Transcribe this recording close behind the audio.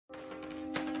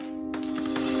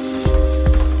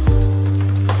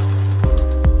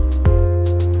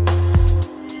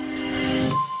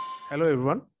Hello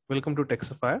everyone, welcome to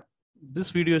Texify.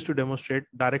 This video is to demonstrate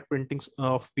direct printing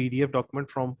of PDF document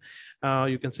from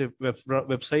you can say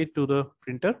website to the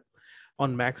printer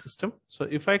on Mac system. So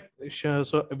if I show,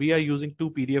 so we are using two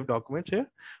PDF documents here.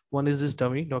 One is this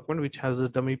dummy document which has a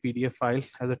dummy PDF file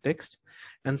as a text,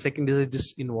 and second is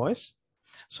this invoice.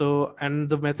 So, and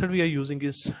the method we are using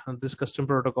is this custom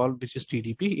protocol, which is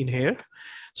TDP in here.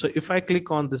 So if I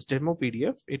click on this demo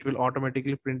PDF, it will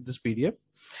automatically print this PDF.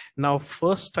 Now,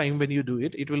 first time when you do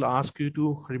it, it will ask you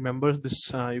to remember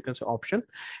this, you can say option.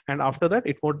 And after that,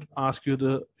 it won't ask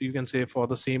you you can say for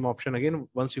the same option again.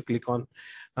 Once you click on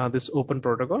this open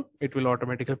protocol, it will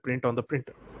automatically print on the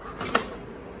printer.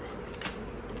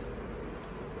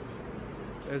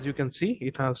 As you can see,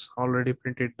 it has already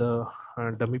printed the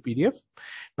dummy PDF.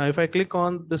 Now, if I click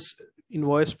on this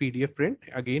invoice PDF print,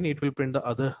 again, it will print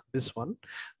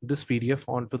this PDF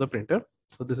onto the printer.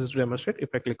 So this is to demonstrate.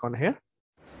 If I click on here,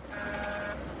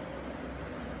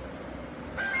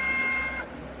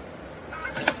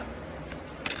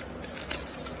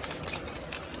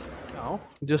 now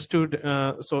just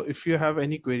to so if you have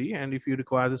any query and if you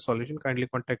require the solution, kindly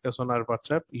contact us on our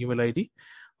WhatsApp, email ID,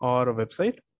 or a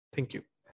website. Thank you.